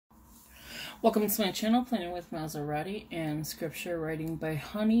Welcome to my channel, Planning with Maserati and Scripture Writing by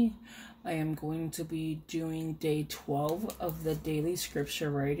Honey. I am going to be doing day 12 of the daily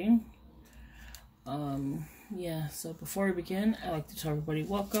scripture writing. So before we begin, I'd like to tell everybody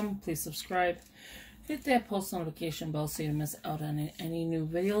welcome. Please subscribe. Hit that post notification bell so you don't miss out on any new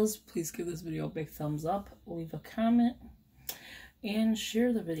videos. Please give this video a big thumbs up, leave a comment, and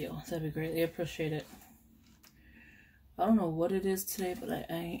share the video. That'd be greatly appreciated. I don't know what it is today, but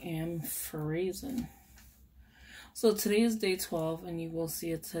I am freezing. So today is day 12, and you will see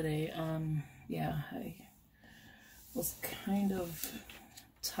it today. I was kind of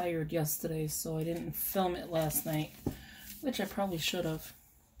tired yesterday, so I didn't film it last night, which I probably should have.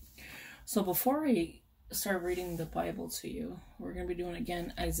 So before I start reading the Bible to you, we're going to be doing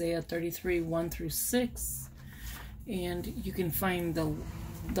again Isaiah 33, 1 through 6. And you can find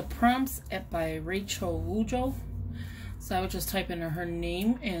the prompts by Rachel Wujo. So I would just type in her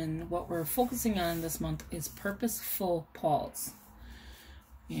name, and what we're focusing on this month is purposeful pause.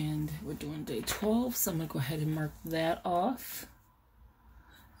 And we're doing day 12, so I'm going to go ahead and mark that off.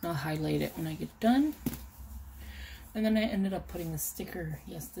 And I'll highlight it when I get done. And then I ended up putting a sticker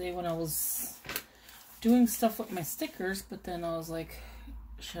yesterday when I was doing stuff with my stickers, but then I was like,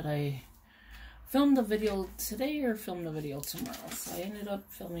 should I film the video today or film the video tomorrow? So I ended up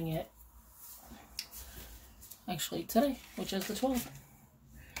filming it actually today, which is the 12th.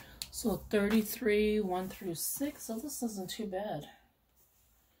 So 33, 1 through 6. So this isn't too bad.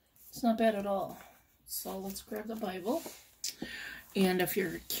 It's not bad at all. So let's grab the Bible. And if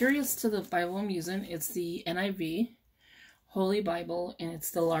you're curious to the Bible I'm using, it's the NIV, Holy Bible, and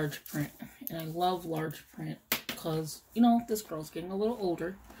it's the large print. And I love large print because, you know, this girl's getting a little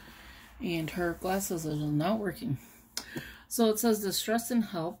older and her glasses are not working. So it says, distress and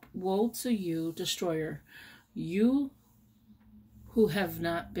help, woe to you, destroyer. You who have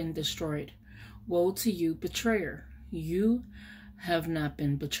not been destroyed. Woe to you, betrayer. You have not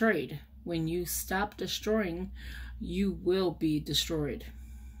been betrayed. When you stop destroying, you will be destroyed.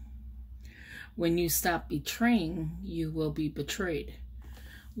 When you stop betraying, you will be betrayed.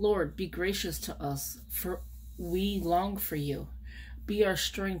 Lord, be gracious to us, for we long for you. Be our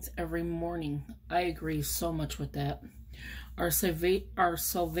strength every morning. I agree so much with that. Our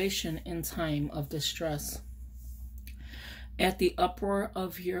salvation in time of distress. At the uproar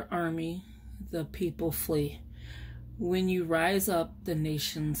of your army, the people flee. When you rise up, the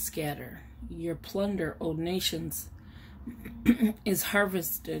nations scatter. Your plunder, O nations, is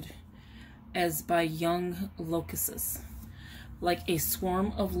harvested as by young locusts. Like a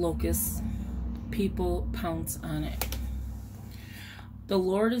swarm of locusts, people pounce on it. The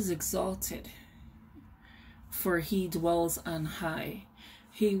Lord is exalted, for he dwells on high.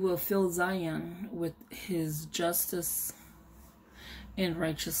 He will fill Zion with his justice and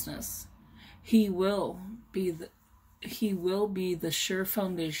righteousness. He will be the sure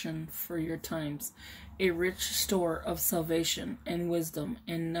foundation for your times, a rich store of salvation and wisdom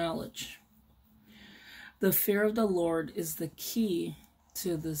and knowledge. The fear of the Lord is the key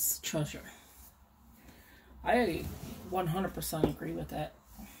to this treasure. I 100% agree with that.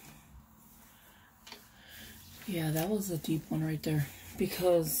 Yeah, that was a deep one right there.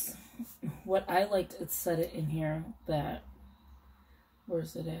 Because what I liked, it said it in here that,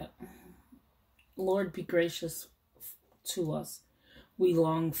 where's it at? Lord, be gracious to us. We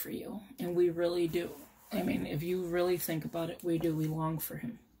long for you. And we really do. I mean, if you really think about it, we do. We long for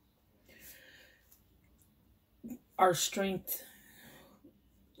him. Our strength,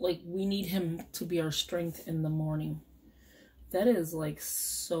 like, we need him to be our strength in the morning. That is, like,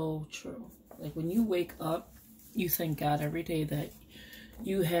 so true. Like, when you wake up, you thank God every day that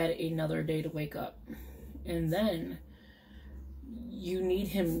you had another day to wake up. And then you need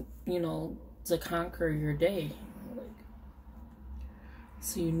him, you know, to conquer your day.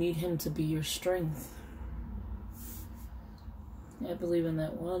 So you need him to be your strength. I believe in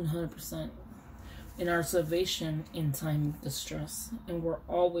that 100%. In our salvation in time of distress. And we're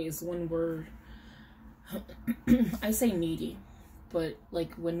always, when we're, I say needy, but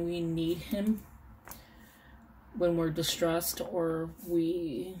like when we need him, when we're distressed or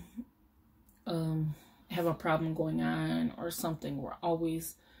we have a problem going on or something, we're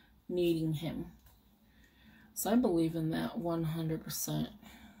always needing him. So I believe in that 100%.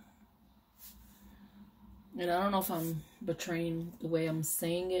 And I don't know if I'm betraying the way I'm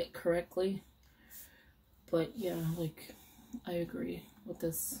saying it correctly, but yeah, like, I agree with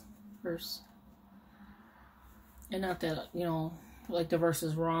this verse. And not that, you know, like the verse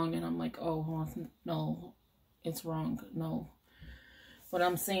is wrong and I'm like, oh, well, no, it's wrong. No. What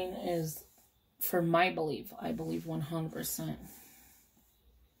I'm saying is, for my belief, I believe 100%.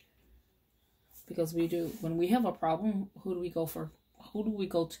 Because we do. When we have a problem, who do we go for? Who do we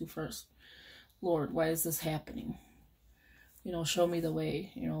go to first? Lord, why is this happening? You know, show me the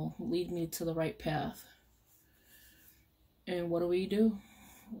way. You know, lead me to the right path. And what do?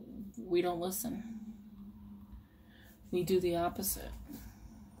 We don't listen. We do the opposite.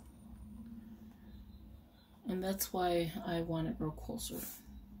 And that's why I want to grow closer.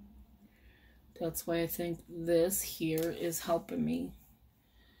 That's why I think this here is helping me.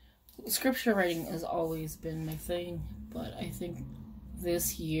 Scripture writing has always been my thing, but I think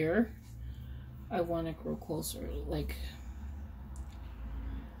this year I want to grow closer, like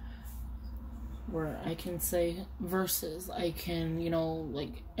where I can say verses, I can, you know,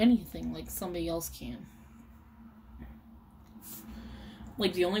 like anything like somebody else can.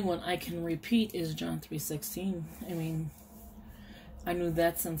 Like the only one I can repeat is John 3:16. I mean, I knew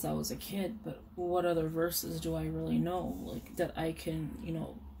that since I was a kid, but what other verses do I really know, like that I can, you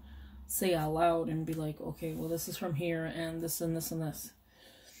know, say out loud and be like, okay, well, this is from here and this and this and this.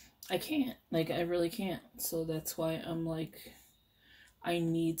 I can't, like, I really can't. So that's why I'm like, I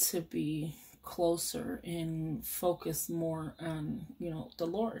need to be closer and focus more on, you know, the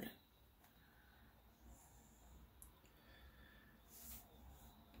Lord.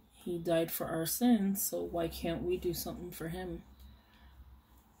 He died for our sins, so why can't we do something for him?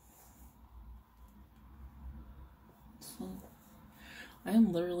 So I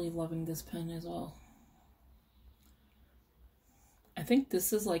am literally loving this pen as well. I think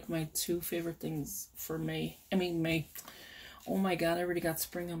this is like my 2 favorite things for May. I mean, May. Oh my God, I already got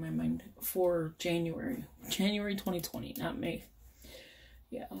spring on my mind. For January. January 2020, not May.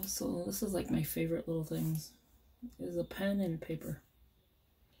 Yeah, so this is like my favorite little things. Is a pen and paper.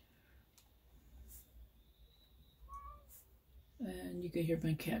 And you can hear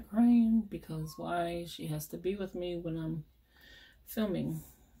my cat crying because why? She has to be with me when I'm filming.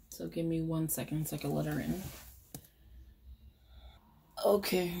 So give me 1 second so I can let her in.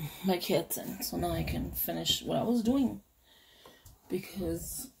 Okay, my cat's in. So now I can finish what I was doing.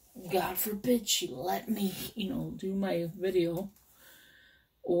 Because God forbid she let me, you know, do my video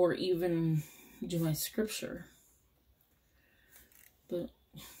or even do my scripture. But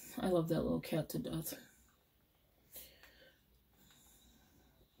I love that little cat to death.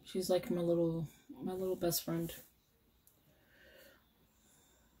 She's like my little best friend.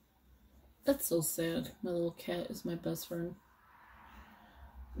 That's so sad. My little cat is my best friend.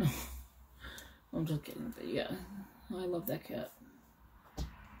 No, I'm just kidding. But yeah, I love that cat.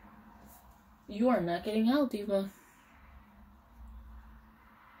 You are not getting out, Diva.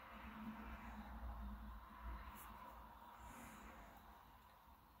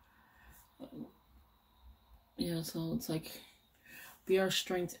 Yeah, so it's like, be our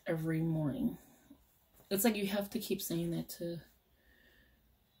strength every morning. It's like you have to keep saying that to,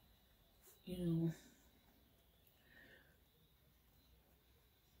 you know,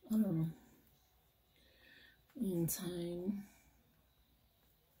 I don't know, in time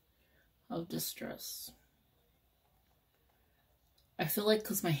of distress. I feel like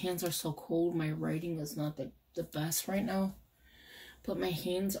because my hands are so cold, my writing is not the best right now. But my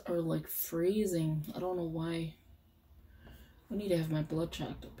hands are like freezing. I don't know why. I need to have my blood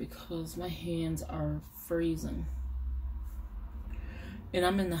checked because my hands are freezing. And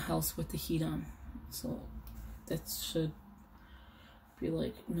I'm in the house with the heat on. So that should be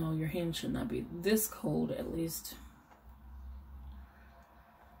like, no, your hands should not be this cold at least.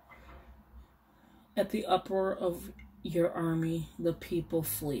 At the uproar of your army, the people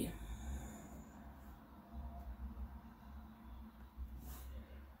flee.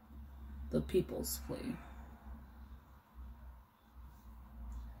 The peoples flee.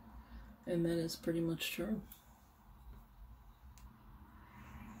 And that is pretty much true.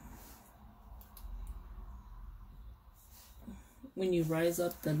 When you rise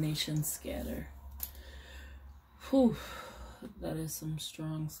up, the nations scatter. Whew, that is some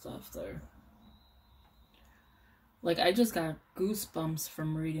strong stuff there. Like, I just got goosebumps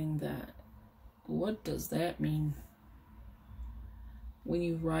from reading that. What does that mean? When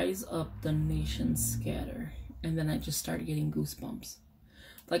you rise up, the nations scatter. And then I just started getting goosebumps.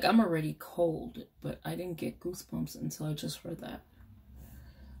 Like, I'm already cold, but I didn't get goosebumps until I just read that.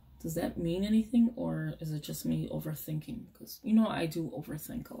 Does that mean anything, or is it just me overthinking? Because, you know, I do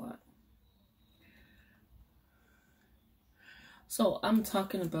overthink a lot. So, I'm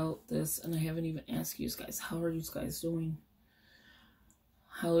talking about this, and I haven't even asked you guys, how are you guys doing?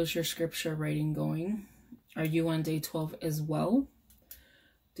 How is your scripture writing going? Are you on day 12 as well?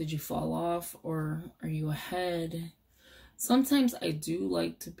 Did you fall off, or are you ahead? Sometimes I do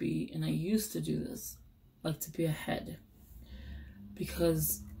like to be, and I used to do this, like to be ahead.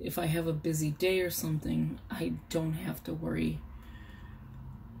 Because if I have a busy day or something, I don't have to worry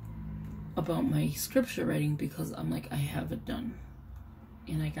about my scripture writing because I'm like, I have it done.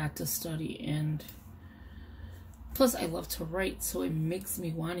 And I got to study, and plus I love to write, so it makes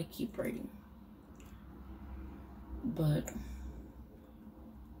me want to keep writing. But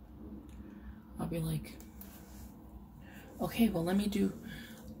I'll be like, okay, well, let me do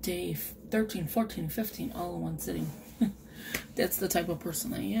day 13, 14, 15 all in one sitting. That's the type of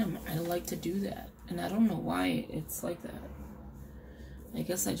person I am. I like to do that. And I don't know why it's like that. I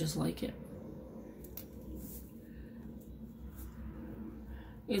guess I just like it.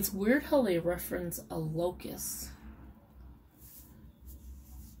 It's weird how they reference a locust.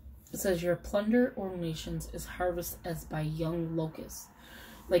 It says, your plunder, O nations, is harvest as by young locusts.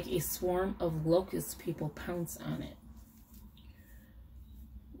 Like a swarm of locust people pounce on it.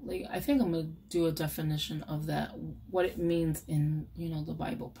 Like, I think I'm going to do a definition of that, what it means in, the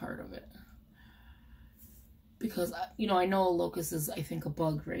Bible part of it. Because, I know a locust is, I think, a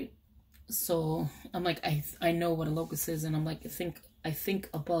bug, right? So, I'm like, I know what a locust is, and I'm like, I think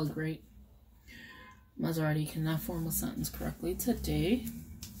a bug, right? Maserati cannot form a sentence correctly today.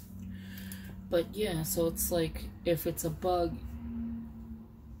 But, yeah, so it's like, if it's a bug,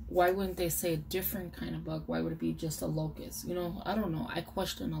 why wouldn't they say a different kind of bug? Why would it be just a locust? I don't know. I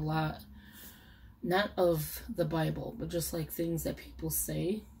question a lot, not of the Bible, but just like things that people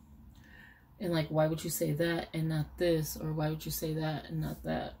say. And like, why would you say that and not this? Or why would you say that and not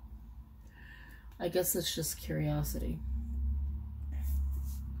that? I guess it's just curiosity.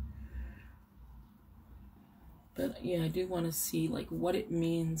 But yeah, I do want to see like what it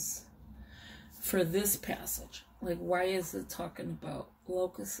means for this passage. Like, why is it talking about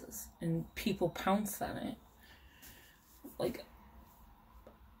locusts and people pounce on it? Like,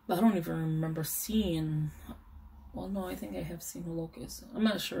 I don't even remember seeing, well, no, I think I have seen a locust. I'm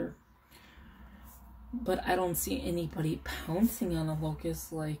not sure. But I don't see anybody pouncing on a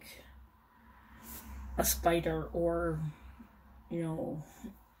locust like a spider or,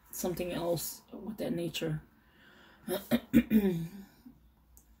 something else with that nature. But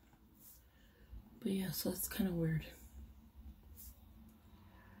yeah, so it's kind of weird.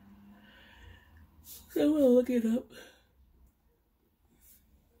 So I'm gonna look it up.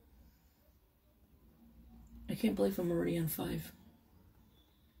 I can't believe I'm already on 5.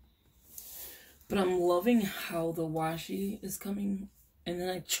 But I'm loving how the washi is coming. And then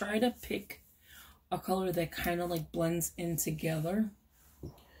I try to pick a color that kind of like blends in together.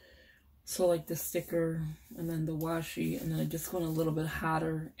 So like the sticker and then the washi. And then I just went a little bit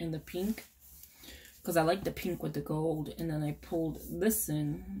hotter in the pink. Because I like the pink with the gold. And then I pulled this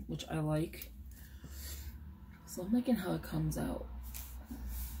in, which I like. So I'm liking how it comes out.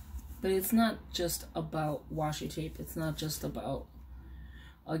 But it's not just about washi tape. It's not just about...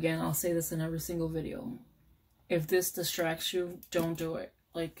 Again, I'll say this in every single video. If this distracts you, don't do it.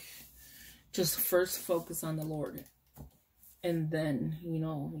 Like, just first focus on the Lord. And then,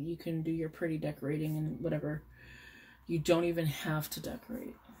 you can do your pretty decorating and whatever. You don't even have to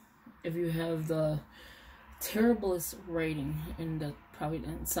decorate. If you have the terriblest writing, and that probably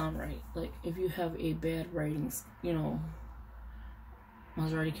doesn't sound right. Like, if you have a bad writing,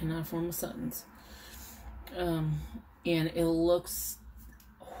 Maserati cannot form a sentence. And it looks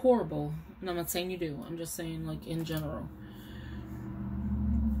horrible. And I'm not saying you do. I'm just saying, like, in general.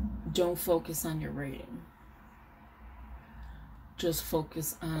 Don't focus on your writing. Just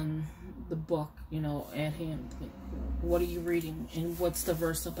focus on the book, at hand. Like, what are you reading? And what's the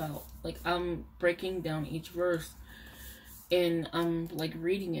verse about? Like, I'm breaking down each verse. And I'm, like,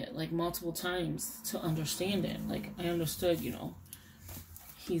 reading it, like, multiple times to understand it. Like, I understood,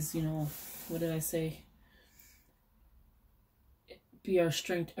 he's, what did I say? Be our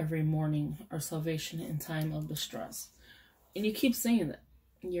strength every morning, our salvation in time of distress. And you keep saying that.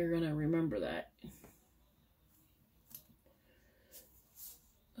 You're going to remember that.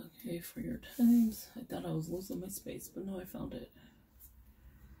 Okay, for your times. I thought I was losing my space, but no, I found it.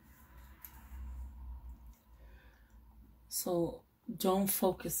 So don't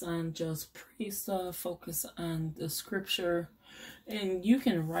focus on just pretty stuff. Focus on the scripture. And you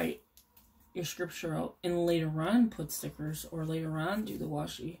can write your scripture out and later on put stickers or later on do the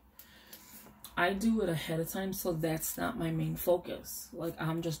washi. I do it ahead of time, so that's not my main focus. Like,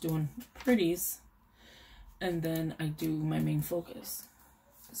 I'm just doing pretties and then I do my main focus.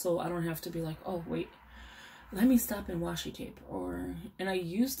 So I don't have to be like, oh, wait, let me stop and washi tape. And I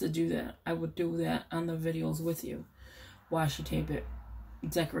used to do that. I would do that on the videos with you. Washi tape it,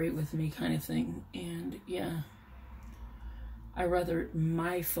 decorate with me kind of thing. And yeah, I rather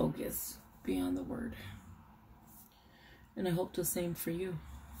my focus be on the word. And I hope the same for you.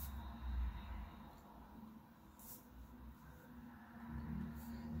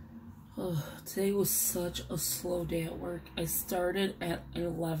 Oh, today was such a slow day at work. I started at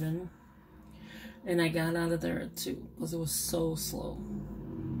 11 and I got out of there at 2 because it was so slow.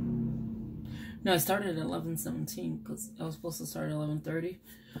 No, I started at 11:17 because I was supposed to start at 11:30.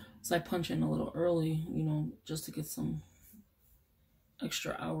 So I punch in a little early, you know, just to get some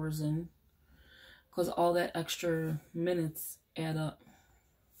extra hours in. Because all that extra minutes add up.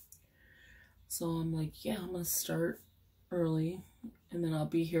 So I'm like, yeah, I'm going to start early. And then I'll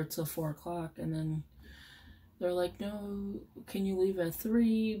be here till 4 o'clock. And then they're like, no, can you leave at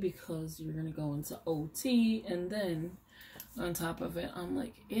 3 because you're going to go into OT. And then on top of it, I'm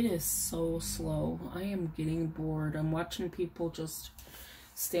like, it is so slow. I am getting bored. I'm watching people just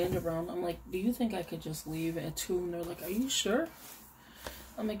stand around. I'm like, do you think I could just leave at 2? And they're like, are you sure?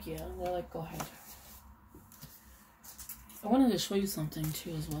 I'm like, yeah. And they're like, go ahead. I wanted to show you something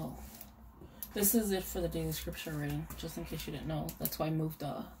too as well. This is it for the daily scripture reading, just in case you didn't know. That's why I moved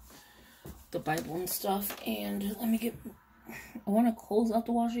the Bible and stuff. And let me get, I want to close out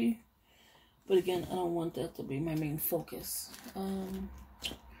the washi, but again, I don't want that to be my main focus. Oh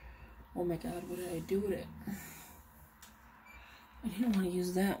my God, what did I do with it? I didn't want to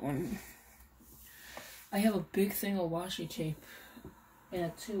use that one. I have a big thing of washi tape and a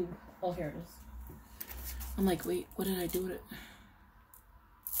tube. Oh, here it is. I'm like, wait, what did I do with it?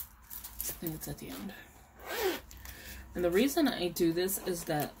 I think it's at the end. And the reason I do this is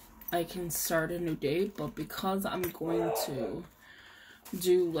that I can start a new day, but because I'm going to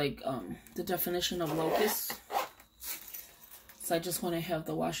do like the definition of locust, so I just want to have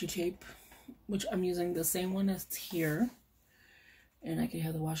the washi tape, which I'm using the same one as here, and I can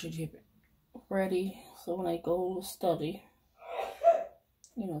have the washi tape ready, so when I go study,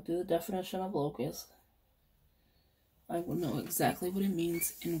 you know, do the definition of locust, I will know exactly what it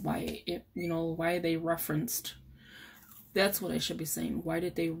means and why it, you know, why they referenced. That's what I should be saying. Why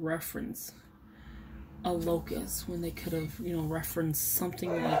did they reference a locust when they could have, you know, referenced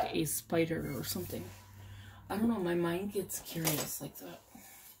something like a spider or something? I don't know. My mind gets curious like that.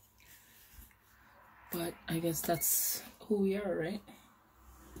 But I guess that's who we are, right?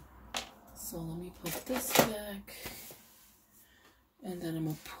 So let me put this back. And then I'm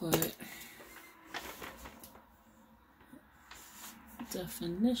going to put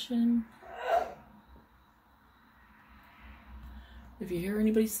definition. If you hear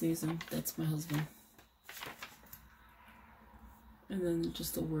anybody sneezing, that's my husband. And then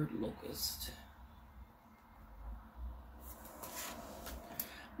just the word locust.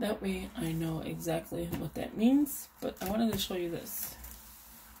 That way I know exactly what that means. But I wanted to show you this.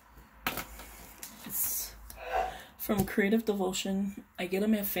 It's from Creative Devotion. I get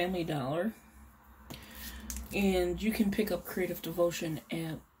them at Family Dollar. And you can pick up Creative Devotion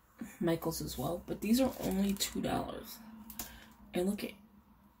at Michael's as well. But these are only $2. And look at,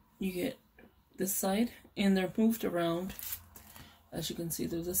 you get this side. And they're moved around. As you can see,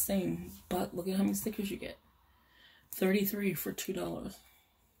 they're the same. But look at how many stickers you get. 33 for $2.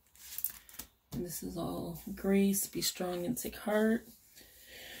 And this is all grace. Be strong and take heart.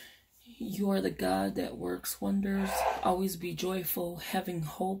 You are the God that works wonders. Always be joyful. Having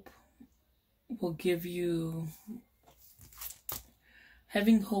hope will give you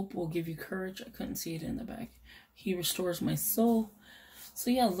courage. I couldn't see it in the back. He restores my soul. So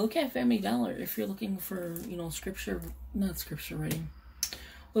yeah, look at Family Dollar if you're looking for, you know, not scripture writing,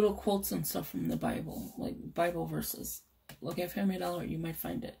 little quotes and stuff from the Bible, like Bible verses. Look at Family Dollar, you might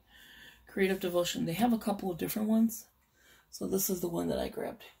find it. Creative Devotion, they have a couple of different ones. So this is the one that I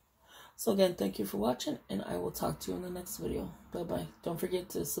grabbed. So again, thank you for watching, and I will talk to you in the next video. Bye-bye. Don't forget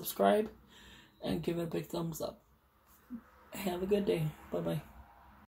to subscribe and give it a big thumbs up. Have a good day. Bye-bye.